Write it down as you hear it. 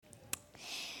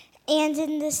And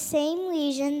in the same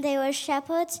region there were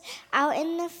shepherds out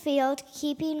in the field,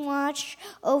 keeping watch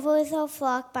over the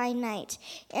flock by night.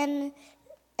 And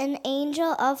an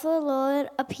angel of the Lord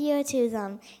appeared to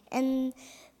them, and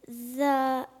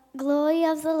the glory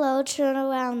of the Lord shone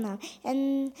around them,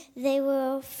 and they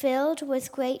were filled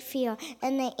with great fear.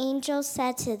 And the angel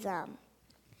said to them,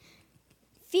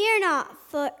 "Fear not,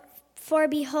 for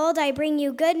behold, I bring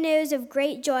you good news of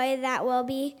great joy that will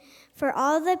be for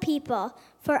all the people.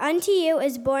 For unto you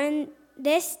is born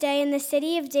this day in the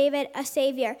city of David a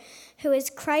Savior, who is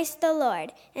Christ the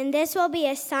Lord. And this will be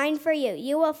a sign for you.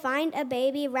 You will find a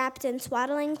baby wrapped in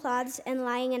swaddling cloths and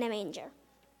lying in a manger."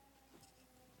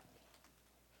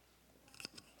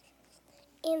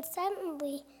 And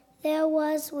suddenly there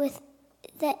was with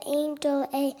the angel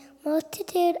a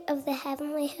multitude of the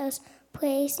heavenly host,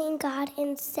 praising God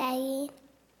and saying,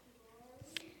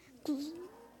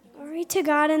 "Glory to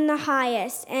God in the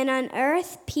highest, and on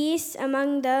earth peace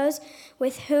among those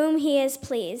with whom he is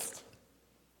pleased."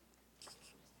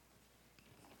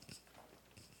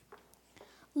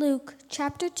 Luke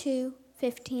chapter 2,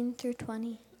 15 through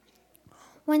 20.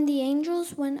 When the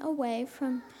angels went away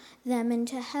from them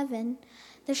into heaven,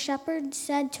 the shepherds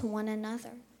said to one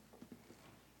another,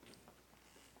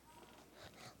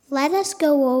 "Let us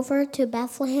go over to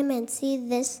Bethlehem and see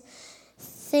this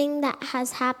thing that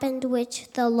has happened, which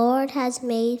the Lord has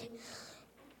made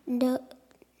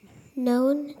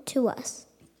known to us."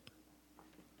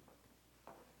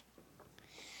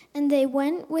 And they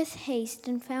went with haste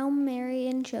and found Mary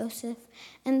and Joseph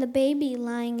and the baby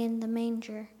lying in the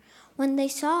manger. When they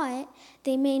saw it,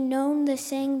 they made known the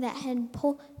saying that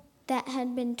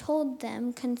had been told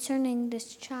them concerning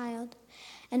this child.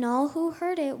 And all who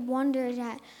heard it wondered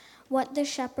at what the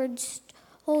shepherds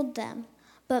told them.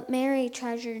 But Mary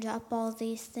treasured up all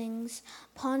these things,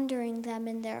 pondering them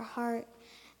in their heart.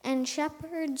 And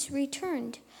shepherds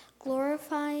returned,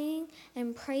 glorifying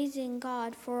and praising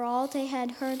God for all they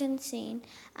had heard and seen,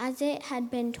 as it had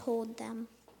been told them.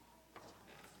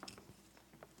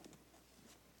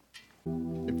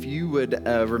 If you would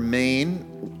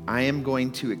remain, I am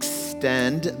going to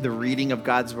extend the reading of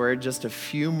God's word just a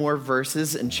few more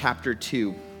verses in chapter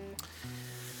 2.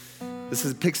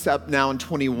 This picks up now in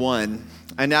 21.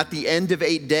 And at the end of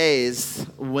 8 days,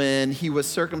 when he was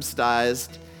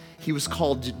circumcised, he was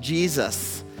called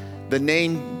Jesus, the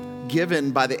name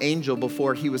given by the angel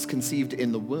before he was conceived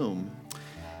in the womb.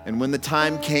 And when the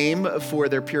time came for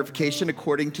their purification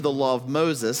according to the law of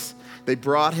Moses, they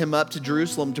brought him up to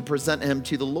Jerusalem to present him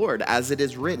to the Lord, as it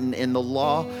is written in the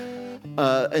law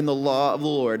of the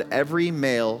Lord, every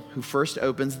male who first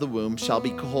opens the womb shall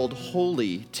be called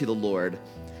holy to the Lord,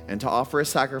 and to offer a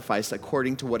sacrifice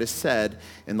according to what is said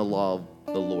in the law of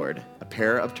the Lord, a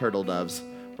pair of turtle doves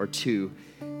or 2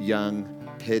 young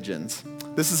pigeons.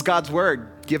 This is God's word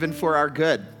given for our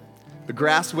good. The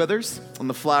grass withers and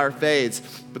the flower fades,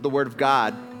 but the word of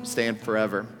God will stand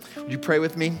forever. Would you pray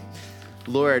with me?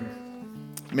 Lord,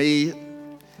 may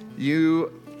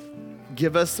you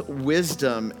give us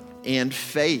wisdom and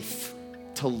faith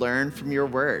to learn from your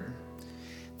word.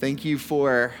 Thank you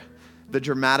for the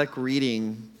dramatic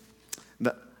reading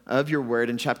of your word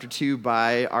in chapter 2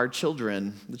 by our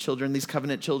children, these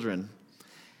covenant children.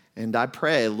 And I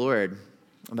pray, Lord,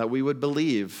 that we would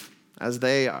believe as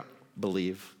they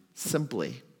believe,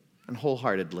 simply and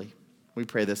wholeheartedly. We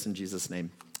pray this in Jesus'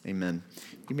 name. Amen.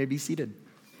 You may be seated.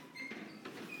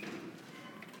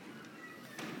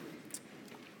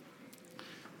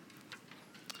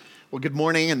 Well, good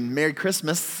morning and Merry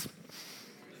Christmas.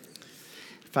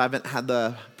 If I haven't had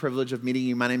the privilege of meeting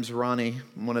you, my name's Ronnie.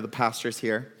 I'm one of the pastors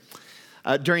here.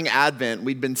 During Advent,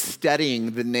 we'd been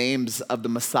studying the names of the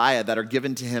Messiah that are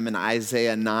given to him in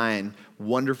Isaiah 9.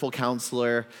 Wonderful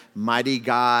Counselor, Mighty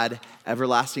God,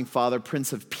 Everlasting Father,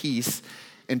 Prince of Peace.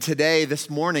 And today, this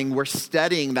morning, we're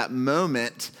studying that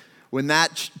moment when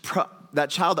that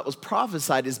child that was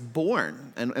prophesied is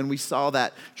born. And we saw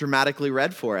that dramatically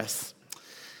read for us.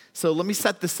 So let me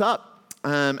set this up.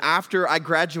 After I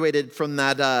graduated from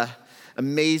that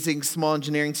amazing small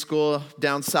engineering school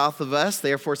down south of us, the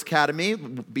Air Force Academy,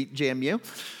 beat JMU,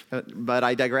 but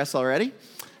I digress already.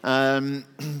 After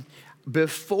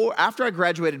I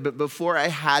graduated, but before I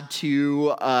had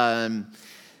to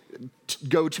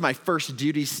go to my first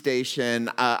duty station,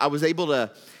 I was able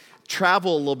to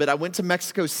travel a little bit. I went to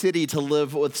Mexico City to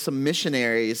live with some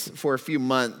missionaries for a few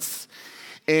months.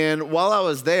 And while I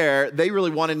was there, they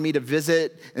really wanted me to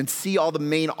visit and see all the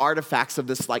main artifacts of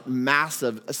this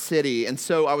massive city. And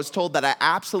so I was told that I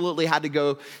absolutely had to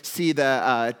go see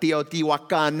the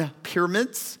Teotihuacan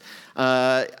pyramids.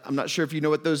 I'm not sure if you know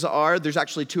what those are. There's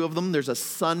actually two of them. There's a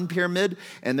sun pyramid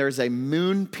and there's a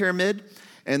moon pyramid.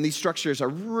 And these structures are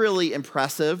really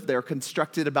impressive. They're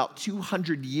constructed about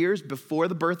 200 years before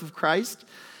the birth of Christ.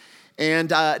 And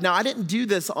now I didn't do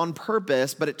this on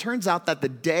purpose, but it turns out that the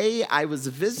day I was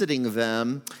visiting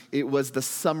them, it was the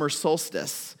summer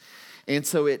solstice. And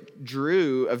so it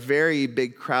drew a very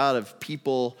big crowd of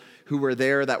people who were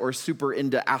there that were super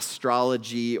into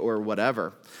astrology or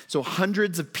whatever. So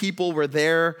hundreds of people were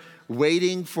there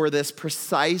waiting for this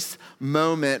precise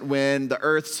moment when the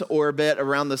Earth's orbit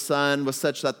around the sun was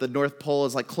such that the North Pole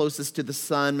is like closest to the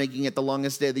sun, making it the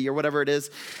longest day of the year, whatever it is.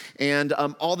 And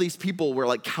all these people were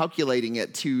like calculating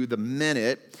it to the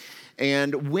minute.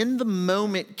 And when the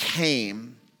moment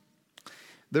came,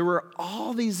 there were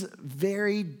all these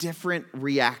very different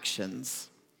reactions.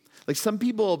 Like some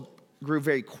people grew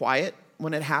very quiet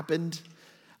when it happened.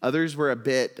 Others were a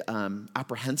bit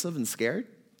apprehensive and scared.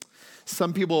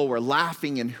 Some people were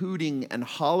laughing and hooting and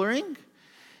hollering.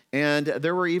 And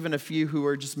there were even a few who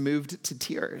were just moved to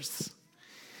tears.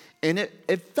 And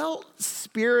it felt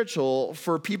spiritual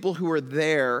for people who were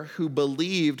there who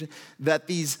believed that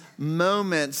these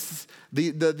moments,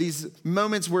 these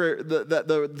moments where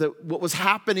what was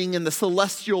happening in the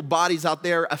celestial bodies out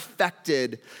there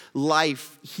affected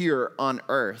life here on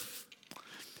earth.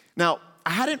 Now,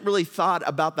 I hadn't really thought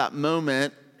about that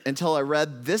moment until I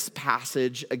read this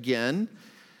passage again.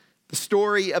 The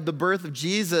story of the birth of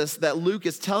Jesus that Luke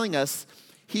is telling us,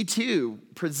 he too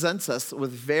presents us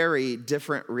with very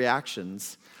different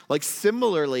reactions. Like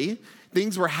similarly,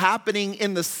 things were happening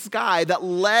in the sky that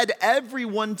led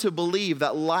everyone to believe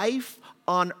that life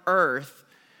on earth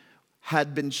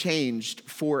had been changed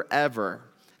forever.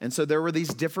 And so there were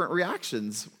these different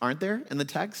reactions, aren't there, in the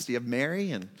text? You have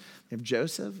Mary and you have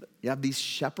Joseph. You have these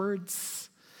shepherds.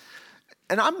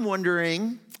 And I'm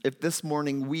wondering if this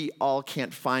morning we all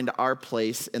can't find our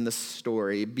place in the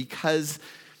story because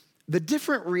the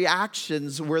different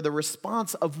reactions were the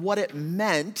response of what it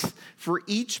meant for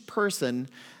each person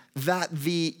that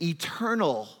the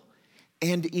eternal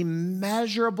and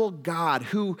immeasurable God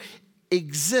who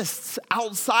exists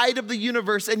outside of the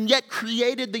universe and yet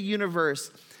created the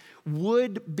universe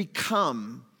would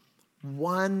become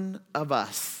one of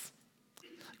us.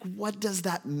 What does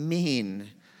that mean?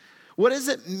 What does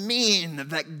it mean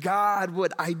that God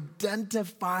would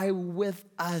identify with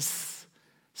us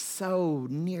so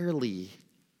nearly?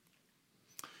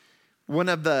 One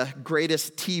of the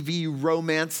greatest TV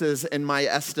romances in my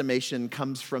estimation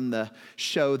comes from the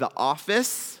show The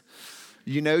Office.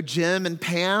 You know Jim and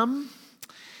Pam?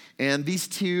 And these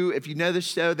two, if you know the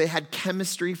show, they had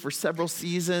chemistry for several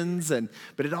seasons,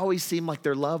 but it always seemed like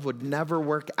their love would never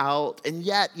work out. And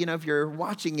yet, if you're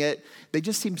watching it, they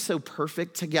just seem so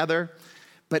perfect together.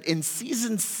 But in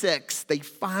season 6, they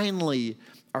finally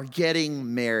are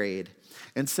getting married.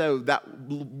 And so that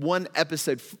one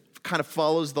episode kind of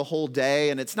follows the whole day,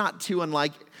 and it's not too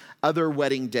unlike other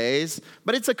wedding days,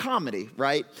 but it's a comedy,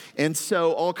 right? And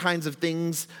so all kinds of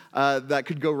things that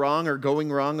could go wrong are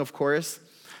going wrong, of course.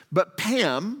 But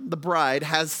Pam, the bride,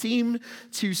 has seemed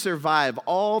to survive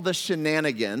all the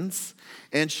shenanigans,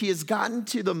 and she has gotten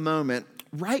to the moment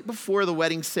right before the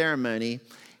wedding ceremony,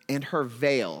 and her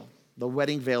veil, the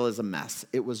wedding veil, is a mess.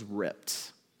 It was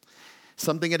ripped.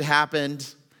 Something had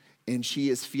happened, and she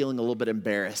is feeling a little bit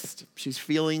embarrassed. She's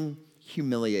feeling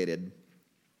humiliated.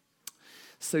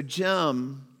 So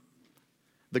Jim,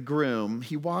 the groom,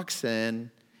 he walks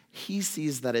in, he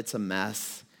sees that it's a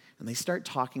mess, and they start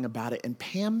talking about it, and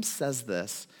Pam says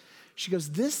this. She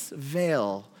goes, "This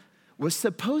veil was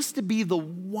supposed to be the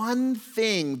one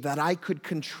thing that I could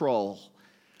control,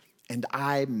 and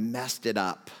I messed it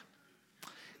up."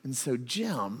 And so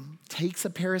Jim takes a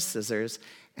pair of scissors,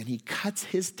 and he cuts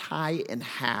his tie in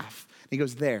half. He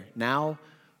goes, "There, now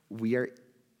we are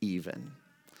even."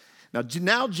 Now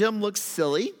Jim looks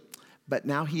silly, but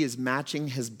now he is matching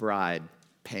his bride,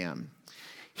 Pam.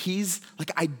 He's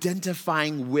like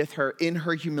identifying with her in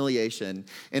her humiliation.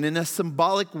 And in a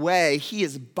symbolic way, he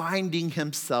is binding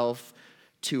himself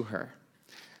to her.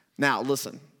 Now,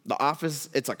 listen, The Office,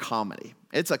 it's a comedy.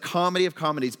 It's a comedy of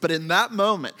comedies. But in that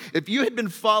moment, if you had been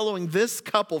following this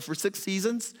couple for 6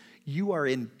 seasons, you are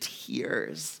in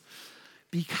tears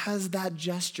because that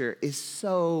gesture is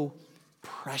so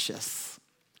precious.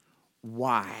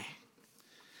 Why?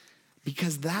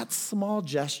 Because that small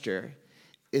gesture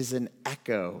is an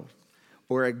echo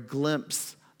or a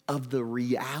glimpse of the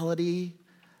reality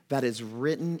that is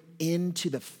written into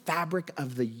the fabric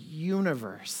of the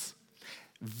universe.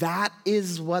 That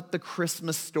is what the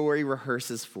Christmas story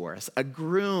rehearses for us. A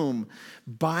groom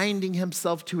binding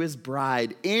himself to his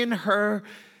bride in her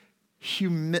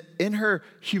in her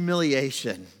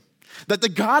humiliation. That the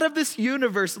God of this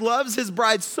universe loves his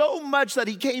bride so much that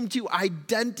he came to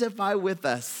identify with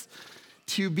us,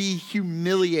 to be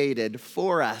humiliated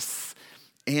for us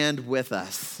and with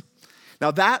us.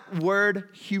 Now, that word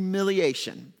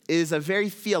humiliation is a very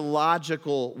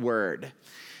theological word.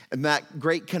 And that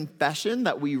great confession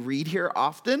that we read here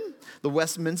often, the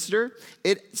Westminster,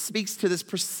 it speaks to this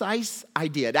precise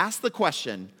idea. It asks the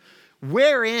question,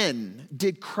 wherein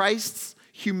did Christ's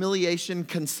humiliation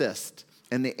consist?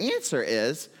 And the answer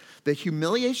is, the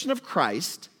humiliation of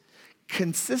Christ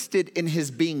consisted in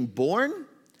his being born,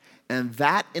 and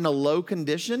that in a low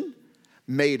condition,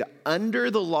 made under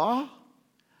the law,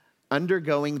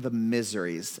 undergoing the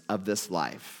miseries of this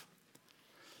life.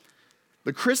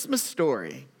 The Christmas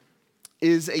story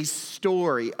is a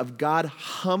story of God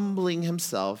humbling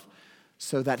himself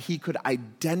so that he could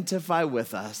identify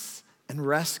with us and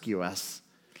rescue us.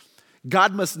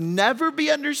 God must never be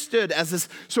understood as this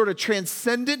sort of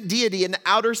transcendent deity in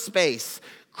outer space.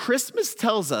 Christmas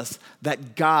tells us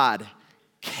that God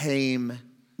came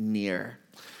near.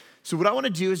 So what I want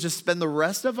to do is just spend the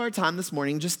rest of our time this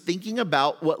morning just thinking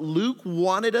about what Luke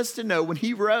wanted us to know when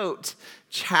he wrote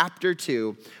chapter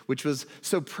 2, which was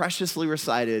so preciously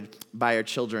recited by our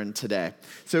children today.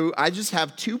 So I just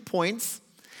have 2 points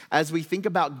as we think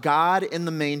about God in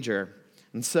the manger.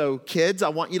 And so kids, I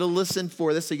want you to listen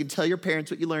for this so you can tell your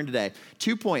parents what you learned today.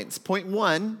 2 points. Point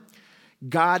 1,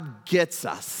 God gets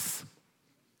us.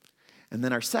 And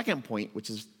then our second point, which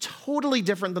is totally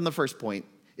different than the first point,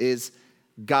 is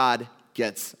God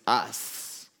gets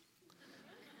us.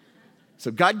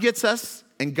 So God gets us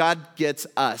and God gets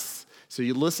us. So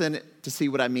you listen to see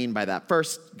what I mean by that.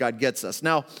 First, God gets us.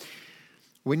 Now,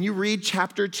 when you read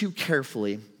chapter 2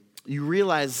 carefully, you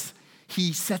realize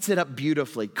he sets it up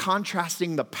beautifully,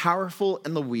 contrasting the powerful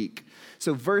and the weak.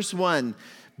 So verse 1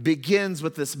 begins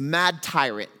with this mad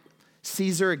tyrant,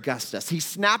 Caesar Augustus. He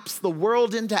snaps the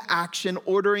world into action,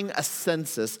 ordering a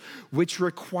census, which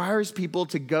requires people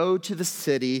to go to the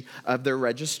city of their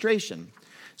registration.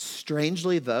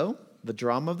 Strangely, though, the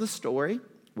drama of the story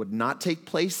would not take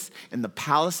place in the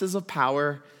palaces of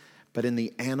power, but in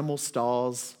the animal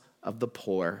stalls of the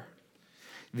poor.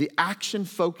 The action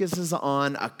focuses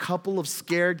on a couple of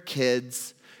scared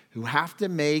kids who have to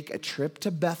make a trip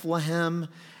to Bethlehem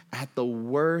at the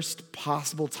worst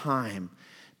possible time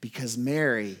because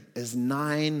Mary is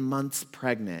 9 months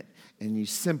pregnant and you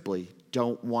simply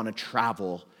don't want to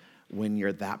travel when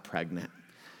you're that pregnant.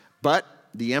 But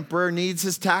the emperor needs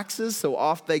his taxes, so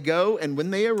off they go. And when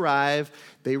they arrive,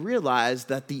 they realize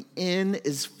that the inn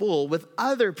is full with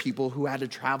other people who had to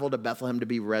travel to Bethlehem to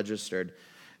be registered.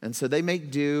 And so they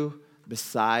make do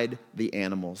beside the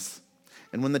animals.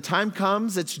 And when the time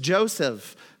comes, it's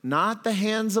Joseph, not the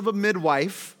hands of a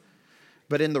midwife,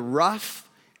 but in the rough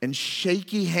and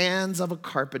shaky hands of a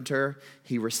carpenter,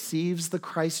 he receives the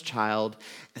Christ child.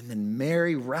 And then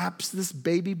Mary wraps this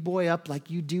baby boy up like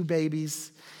you do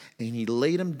babies, and he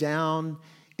laid him down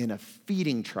in a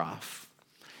feeding trough.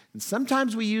 And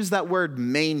sometimes we use that word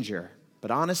manger, but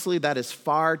honestly, that is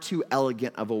far too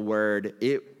elegant of a word.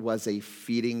 It was a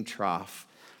feeding trough.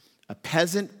 A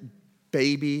peasant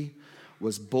baby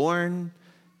was born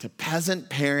to peasant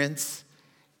parents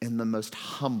in the most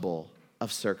humble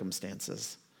of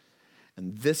circumstances.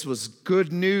 And this was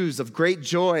good news of great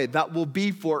joy that will be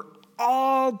for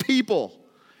all people.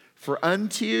 For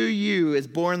unto you is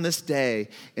born this day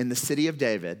in the city of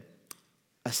David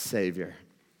a Savior.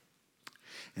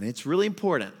 And it's really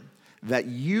important that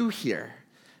you hear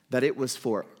that it was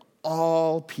for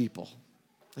all people,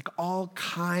 like all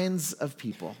kinds of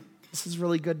people. This is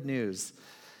really good news.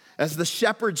 As the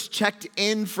shepherds checked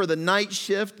in for the night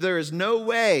shift, there is no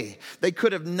way they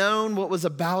could have known what was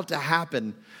about to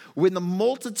happen when the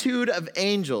multitude of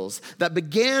angels that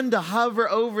began to hover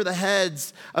over the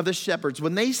heads of the shepherds,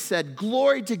 when they said,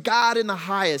 "Glory to God in the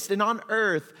highest, and on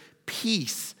earth,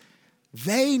 peace,"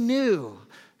 they knew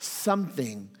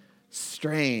something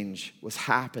strange was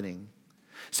happening.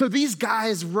 So these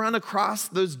guys run across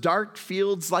those dark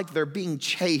fields like they're being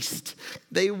chased.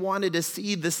 They wanted to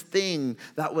see this thing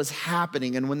that was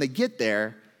happening. And when they get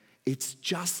there, it's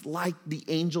just like the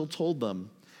angel told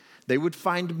them. They would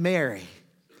find Mary,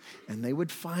 and they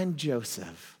would find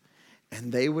Joseph,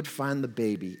 and they would find the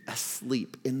baby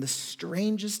asleep in the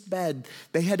strangest bed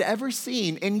they had ever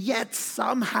seen. And yet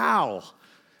somehow,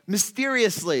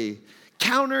 mysteriously,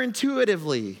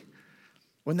 counterintuitively,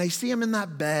 when they see him in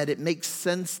that bed, it makes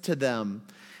sense to them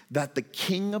that the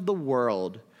king of the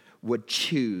world would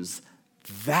choose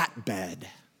that bed.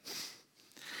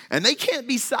 And they can't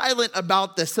be silent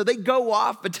about this. So they go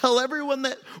off and tell everyone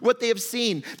what they have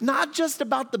seen. Not just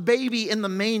about the baby in the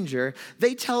manger.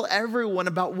 They tell everyone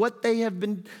about what they have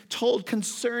been told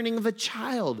concerning the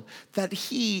child, that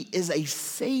he is a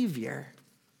savior.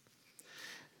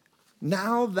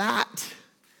 Now that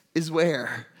is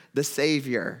where the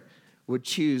Savior would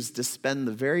choose to spend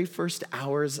the very first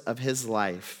hours of his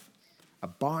life. A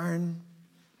barn,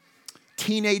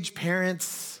 teenage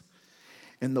parents,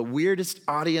 and the weirdest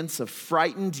audience of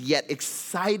frightened yet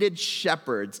excited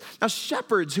shepherds. Now,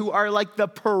 shepherds who are like the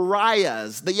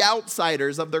pariahs, the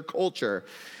outsiders of their culture.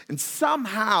 And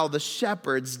somehow the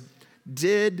shepherds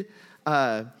didn't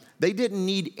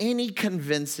need any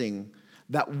convincing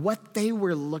that what they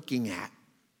were looking at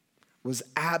was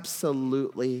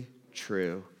absolutely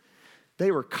true.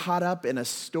 They were caught up in a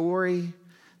story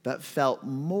that felt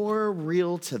more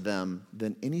real to them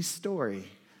than any story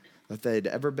that they'd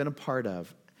ever been a part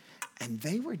of. And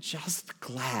they were just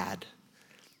glad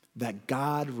that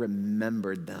God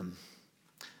remembered them.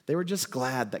 They were just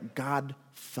glad that God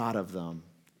thought of them.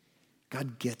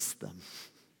 God gets them.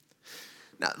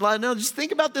 Now, just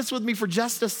think about this with me for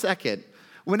just a second.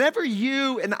 Whenever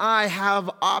you and I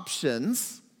have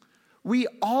options, we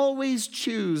always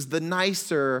choose the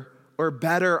nicer or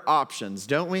better options,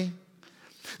 don't we?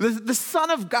 The Son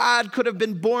of God could have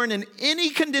been born in any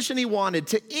condition he wanted,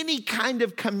 to any kind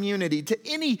of community, to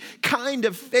any kind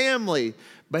of family,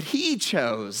 but he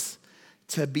chose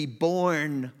to be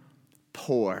born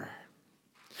poor.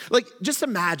 Like, just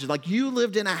imagine, like you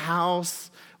lived in a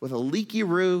house with a leaky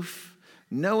roof,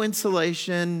 no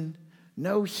insulation,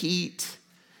 no heat.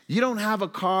 You don't have a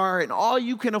car, and all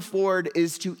you can afford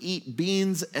is to eat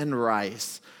beans and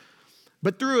rice.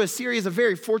 But through a series of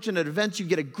very fortunate events, you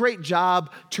get a great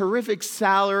job, terrific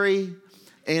salary,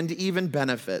 and even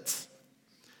benefits.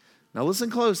 Now listen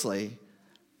closely.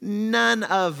 None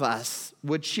of us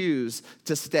would choose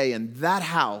to stay in that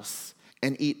house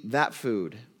and eat that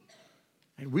food.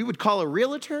 And we would call a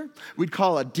realtor, we'd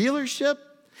call a dealership,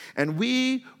 and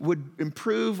we would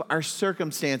improve our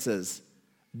circumstances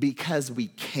because we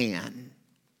can.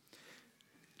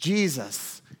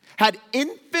 Jesus had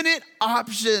infinite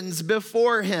options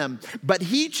before him, but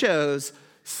he chose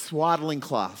swaddling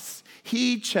cloths.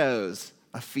 He chose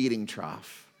a feeding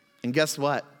trough. And guess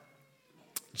what?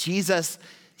 Jesus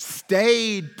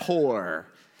stayed poor.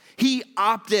 He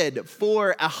opted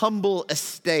for a humble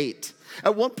estate.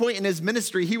 At one point in his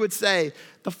ministry, he would say,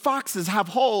 "The foxes have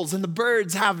holes and the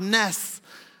birds have nests,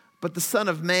 but the Son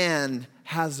of Man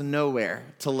has nowhere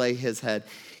to lay his head."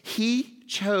 He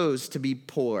chose to be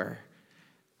poor,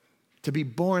 to be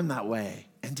born that way,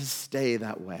 and to stay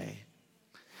that way.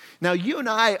 Now, you and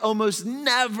I almost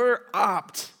never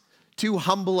opt to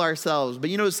humble ourselves. But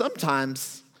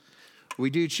sometimes we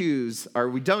do choose, or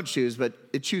we don't choose, but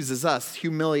it chooses us,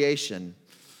 humiliation.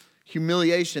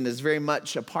 Humiliation is very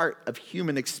much a part of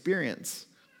human experience.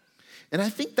 And I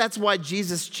think that's why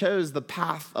Jesus chose the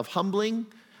path of humbling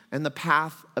and the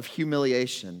path of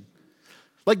humiliation.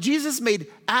 Like, Jesus made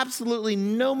absolutely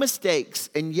no mistakes,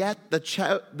 and yet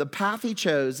the path he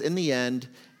chose in the end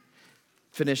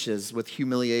finishes with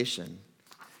humiliation.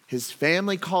 His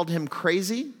family called him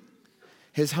crazy.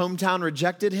 His hometown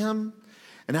rejected him.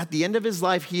 And at the end of his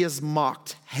life, he is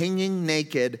mocked, hanging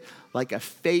naked like a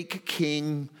fake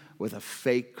king with a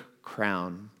fake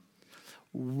crown.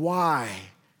 Why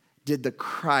did the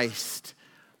Christ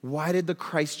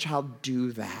child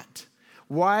do that?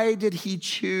 Why did he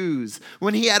choose,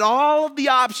 when he had all of the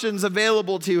options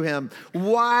available to him,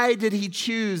 why did he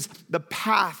choose the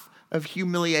path of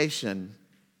humiliation?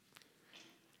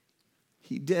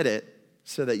 He did it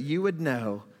so that you would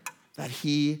know that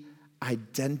he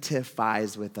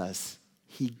identifies with us.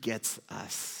 He gets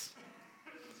us.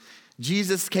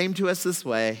 Jesus came to us this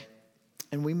way,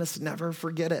 and we must never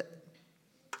forget it.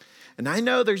 And I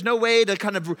know there's no way to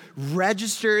kind of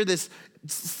register this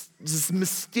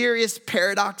mysterious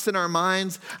paradox in our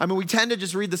minds. I mean, we tend to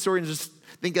just read the story and just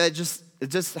think that it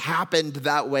just happened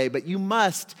that way. But you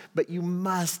must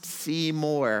see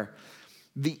more.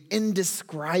 The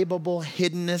indescribable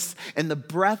hiddenness and the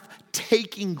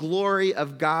breathtaking glory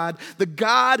of God. The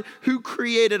God who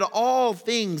created all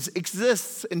things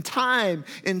exists in time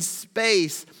and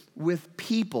space with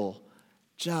people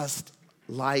just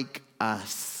like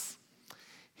us.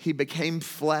 He became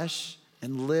flesh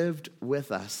and lived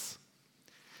with us.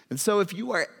 And so if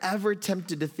you are ever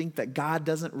tempted to think that God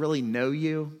doesn't really know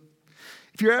you,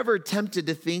 if you're ever tempted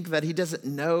to think that he doesn't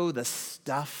know the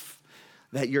stuff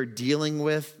that you're dealing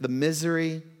with, the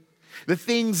misery, the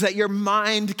things that your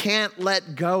mind can't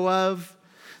let go of,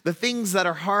 the things that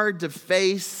are hard to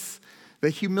face, the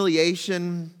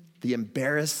humiliation, the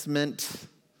embarrassment,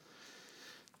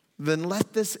 then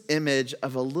let this image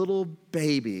of a little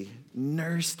baby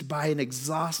nursed by an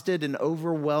exhausted and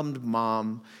overwhelmed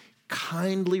mom,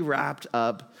 kindly wrapped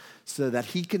up so that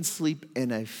he can sleep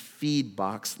in a feed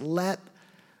box, let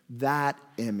that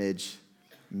image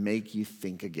make you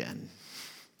think again.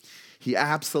 He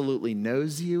absolutely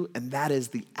knows you, and that is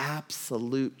the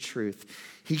absolute truth.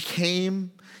 He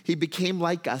became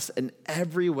like us in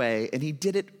every way, and he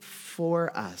did it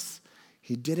for us.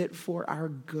 He did it for our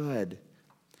good.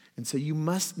 And so you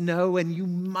must know and you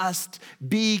must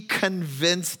be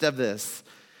convinced of this.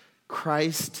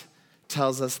 Christ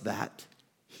tells us that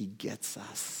he gets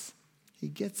us. He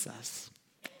gets us.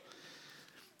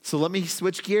 So let me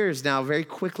switch gears now very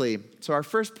quickly. So our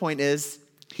first point is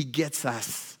he gets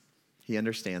us. He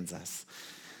understands us.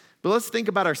 But let's think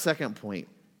about our second point.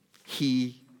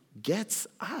 He gets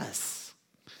us.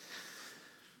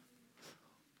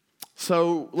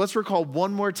 So let's recall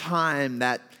one more time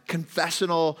that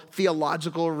confessional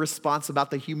theological response about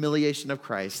the humiliation of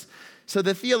Christ. So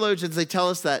the theologians, they tell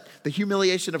us that the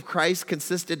humiliation of Christ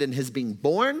consisted in his being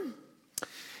born,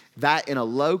 that in a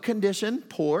low condition,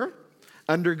 poor,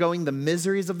 undergoing the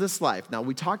miseries of this life. Now,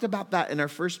 we talked about that in our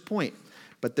first point,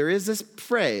 but there is this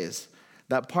phrase,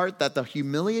 that part that the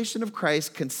humiliation of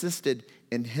Christ consisted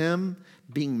in him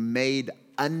being made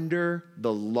under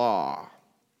the law.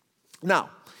 Now,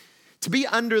 to be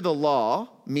under the law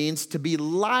means to be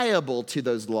liable to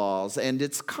those laws and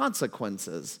its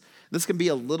consequences. This can be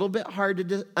a little bit hard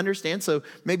to understand, so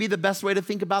maybe the best way to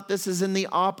think about this is in the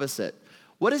opposite.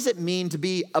 What does it mean to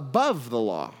be above the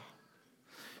law?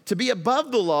 To be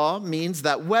above the law means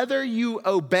that whether you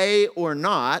obey or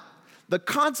not, the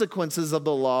consequences of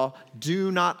the law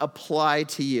do not apply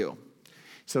to you.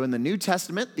 So in the New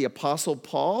Testament, the Apostle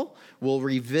Paul will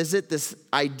revisit this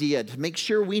idea to make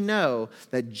sure we know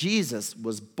that Jesus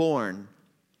was born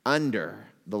under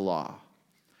the law.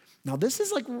 Now, this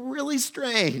is like really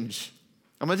strange.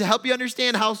 I'm going to help you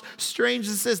understand how strange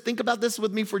this is. Think about this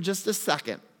with me for just a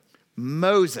second.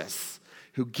 Moses,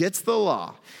 who gets the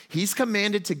law, he's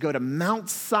commanded to go to Mount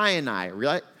Sinai,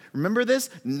 right? Remember this?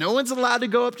 No one's allowed to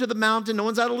go up to the mountain. No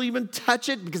one's allowed to even touch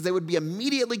it because they would be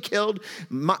immediately killed.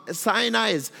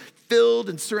 Sinai is filled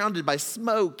and surrounded by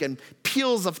smoke and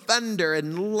peals of thunder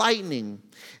and lightning.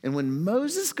 And when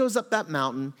Moses goes up that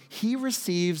mountain, he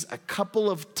receives a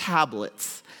couple of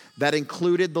tablets that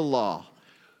included the law.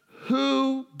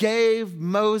 Who gave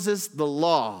Moses the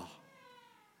law?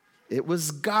 It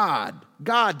was God.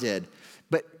 God did.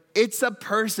 But it's a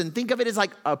person. Think of it as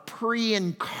like a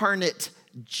pre-incarnate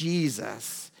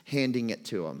Jesus handing it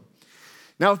to him.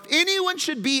 Now, if anyone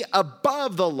should be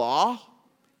above the law,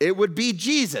 it would be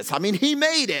Jesus. I mean, he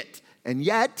made it. And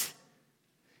yet,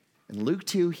 in Luke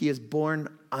 2, he is born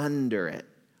under it.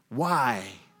 Why?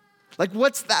 Like,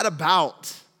 what's that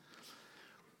about?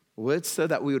 Well, it's so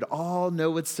that we would all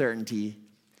know with certainty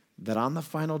that on the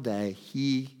final day,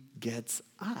 he gets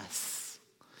us.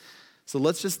 So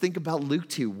let's just think about Luke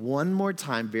 2 one more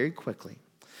time very quickly.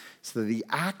 So the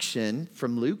action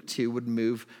from Luke 2 would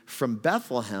move from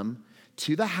Bethlehem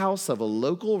to the house of a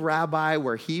local rabbi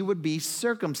where he would be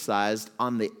circumcised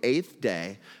on the 8th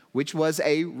day, which was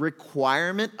a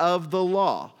requirement of the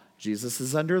law. Jesus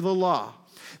is under the law.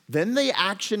 Then the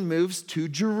action moves to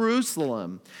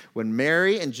Jerusalem when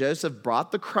Mary and Joseph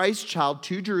brought the Christ child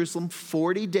to Jerusalem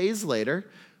 40 days later,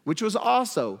 which was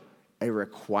also a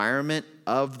requirement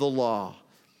of the law.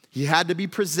 He had to be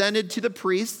presented to the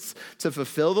priests to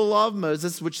fulfill the law of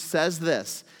Moses, which says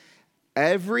this: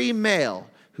 every male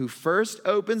who first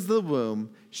opens the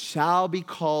womb shall be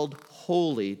called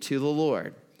holy to the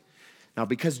Lord. Now,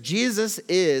 because Jesus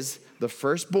is the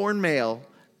firstborn male,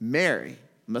 Mary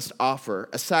must offer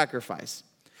a sacrifice.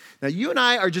 Now, you and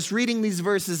I are just reading these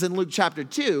verses in Luke chapter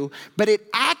 2, but it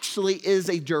actually is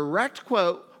a direct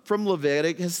quote from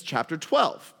Leviticus chapter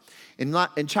 12.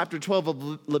 In chapter 12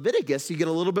 of Leviticus, you get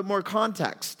a little bit more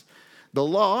context. The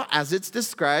law, as it's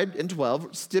described in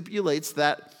 12, stipulates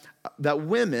that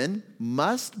women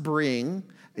must bring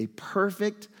a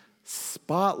perfect,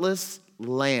 spotless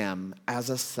lamb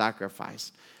as a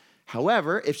sacrifice.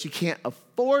 However, if she can't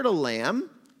afford a lamb,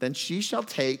 then she shall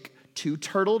take 2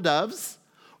 turtle doves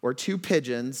or 2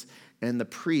 pigeons, and the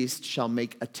priest shall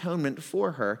make atonement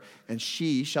for her, and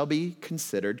she shall be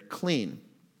considered clean.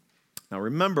 Now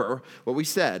remember what we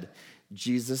said.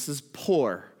 Jesus is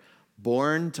poor,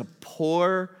 born to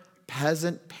poor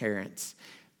peasant parents.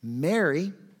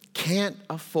 Mary can't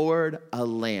afford a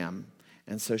lamb,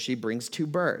 and so she brings 2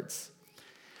 birds.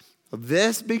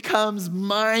 This becomes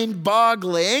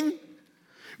mind-boggling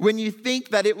when you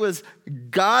think that it was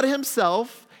God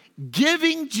himself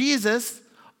giving Jesus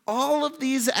all of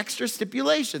these extra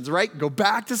stipulations, right? Go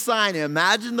back to Sinai.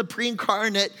 Imagine the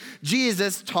pre-incarnate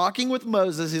Jesus talking with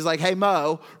Moses. He's like, hey,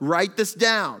 Mo, write this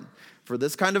down. For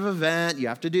this kind of event, you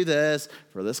have to do this.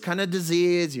 For this kind of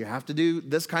disease, you have to do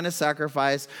this kind of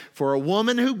sacrifice. For a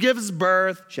woman who gives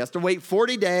birth, she has to wait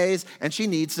 40 days, and she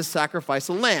needs to sacrifice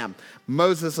a lamb.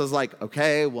 Moses is like,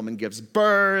 okay, woman gives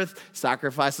birth,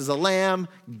 sacrifices a lamb,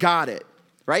 got it.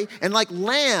 Right? And like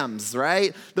lambs,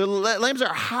 right? The lambs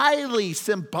are highly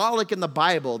symbolic in the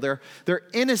Bible. They're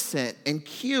innocent and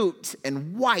cute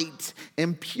and white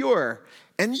and pure.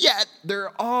 And yet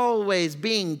they're always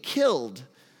being killed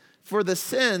for the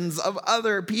sins of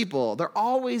other people. They're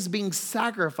always being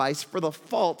sacrificed for the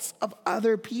faults of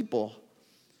other people.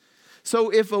 So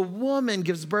if a woman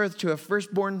gives birth to a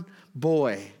firstborn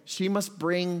boy, she must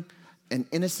bring an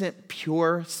innocent,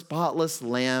 pure, spotless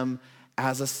lamb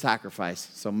as a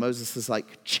sacrifice. So Moses is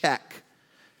like, check.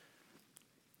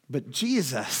 But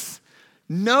Jesus,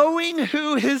 knowing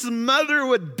who his mother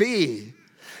would be,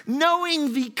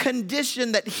 knowing the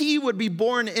condition that he would be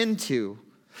born into,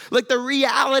 like the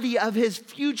reality of his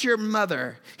future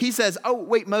mother, he says, oh,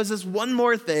 wait, Moses, one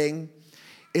more thing.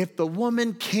 If the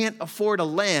woman can't afford a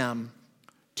lamb,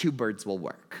 2 birds will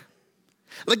work.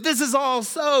 Like, this is all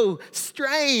so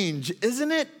strange,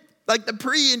 isn't it? Like the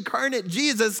pre-incarnate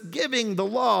Jesus giving the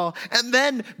law and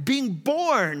then being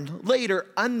born later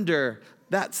under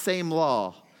that same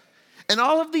law. And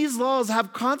all of these laws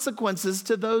have consequences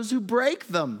to those who break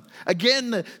them.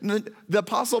 Again, the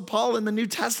Apostle Paul in the New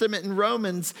Testament in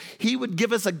Romans, he would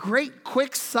give us a great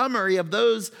quick summary of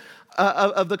those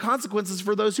of the consequences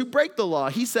for those who break the law.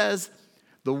 He says,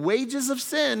 the wages of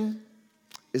sin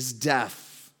is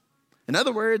death. In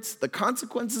other words, the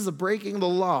consequences of breaking the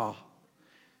law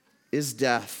is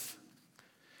death.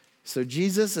 So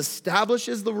Jesus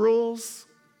establishes the rules,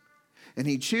 and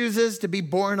he chooses to be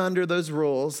born under those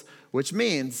rules, which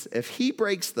means if he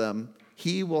breaks them,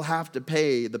 he will have to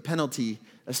pay the penalty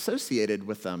associated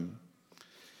with them.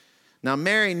 Now,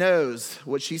 Mary knows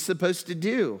what she's supposed to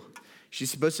do.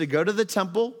 She's supposed to go to the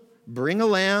temple, bring a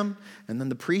lamb, and then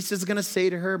the priest is going to say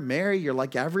to her, Mary, you're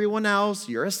like everyone else.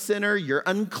 You're a sinner. You're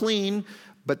unclean.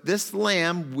 But this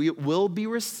lamb will be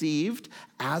received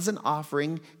as an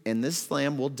offering, and this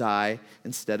lamb will die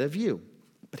instead of you.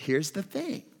 But here's the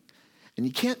thing. And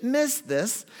you can't miss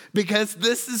this because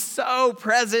this is so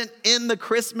present in the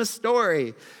Christmas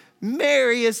story.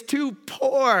 Mary is too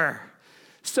poor,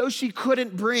 so she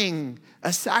couldn't bring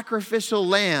a sacrificial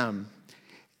lamb.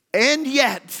 And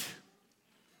yet,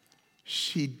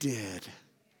 she did.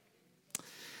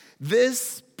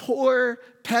 This poor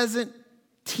peasant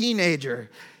teenager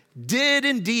did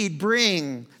indeed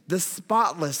bring the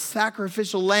spotless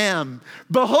sacrificial lamb.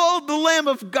 Behold the Lamb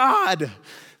of God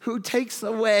who takes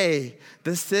away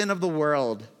the sin of the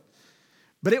world.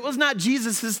 But it was not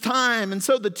Jesus' time, and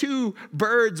so the 2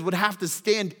 birds would have to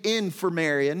stand in for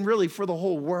Mary and really for the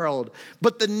whole world.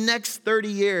 But the next 30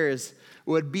 years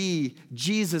would be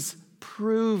Jesus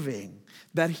proving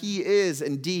that he is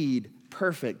indeed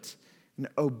perfect and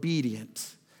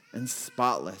obedient and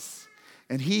spotless.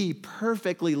 And he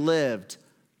perfectly lived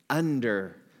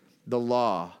under the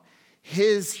law.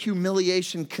 His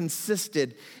humiliation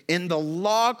consisted in the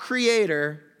law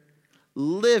creator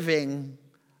living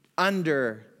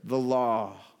under the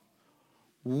law.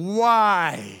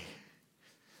 Why?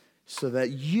 So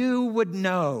that you would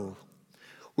know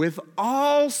with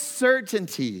all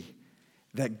certainty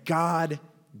that God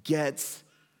gets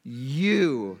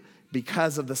you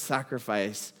because of the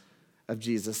sacrifice of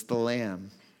Jesus the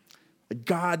Lamb.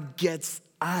 God gets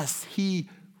us. He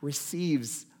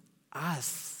receives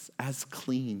us as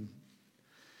clean.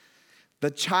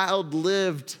 The child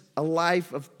lived a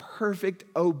life of perfect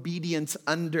obedience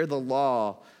under the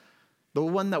law, the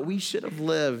one that we should have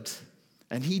lived.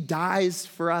 And he dies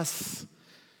for us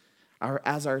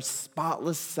as our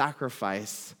spotless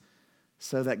sacrifice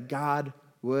so that God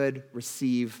would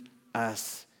receive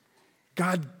us.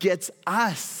 God gets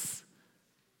us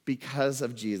because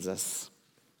of Jesus.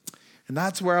 And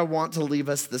that's where I want to leave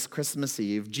us this Christmas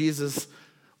Eve. Jesus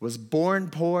was born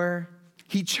poor.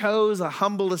 He chose a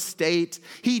humble estate.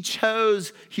 He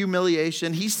chose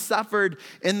humiliation. He suffered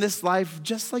in this life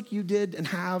just like you did and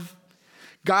have.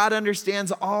 God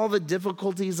understands all the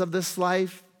difficulties of this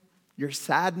life, your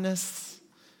sadness,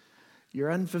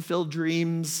 your unfulfilled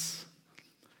dreams,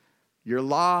 your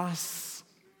loss,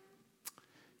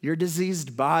 your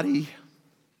diseased body,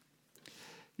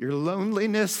 your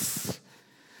loneliness.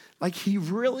 Like, he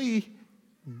really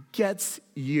gets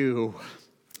you.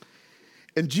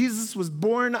 And Jesus was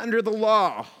born under the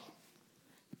law.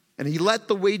 And he let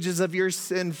the wages of your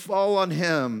sin fall on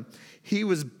him. He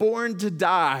was born to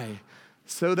die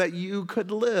so that you could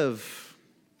live.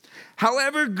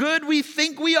 However good we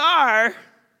think we are,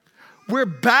 we're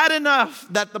bad enough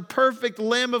that the perfect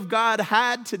Lamb of God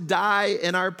had to die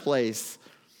in our place.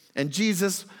 And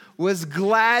Jesus was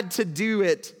glad to do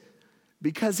it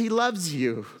because he loves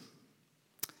you.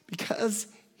 Because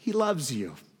he loves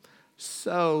you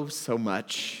so, so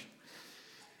much.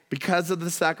 Because of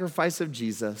the sacrifice of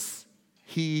Jesus,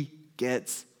 he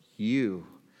gets you.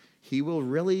 He will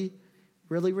really,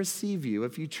 really receive you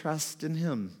if you trust in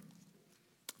him.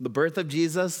 The birth of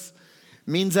Jesus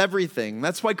means everything.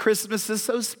 That's why Christmas is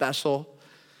so special.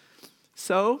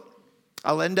 So,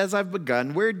 I'll end as I've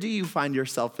begun. Where do you find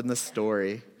yourself in this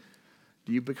story?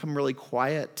 Do you become really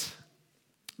quiet?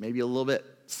 Maybe a little bit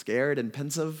scared and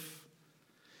pensive?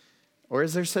 Or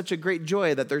is there such a great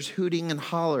joy that there's hooting and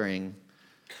hollering?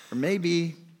 Or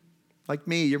maybe, like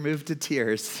me, you're moved to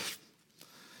tears.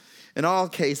 In all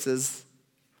cases,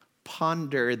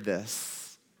 ponder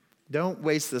this. Don't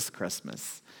waste this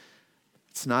Christmas.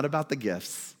 It's not about the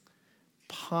gifts.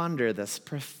 Ponder this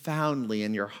profoundly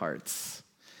in your hearts.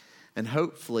 And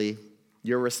hopefully,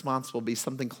 your response will be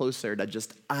something closer to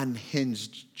just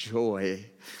unhinged joy.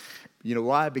 You know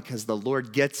why? Because the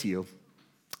Lord gets you,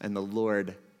 and the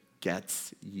Lord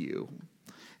gets you.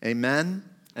 Amen?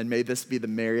 And may this be the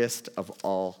merriest of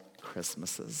all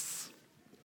Christmases.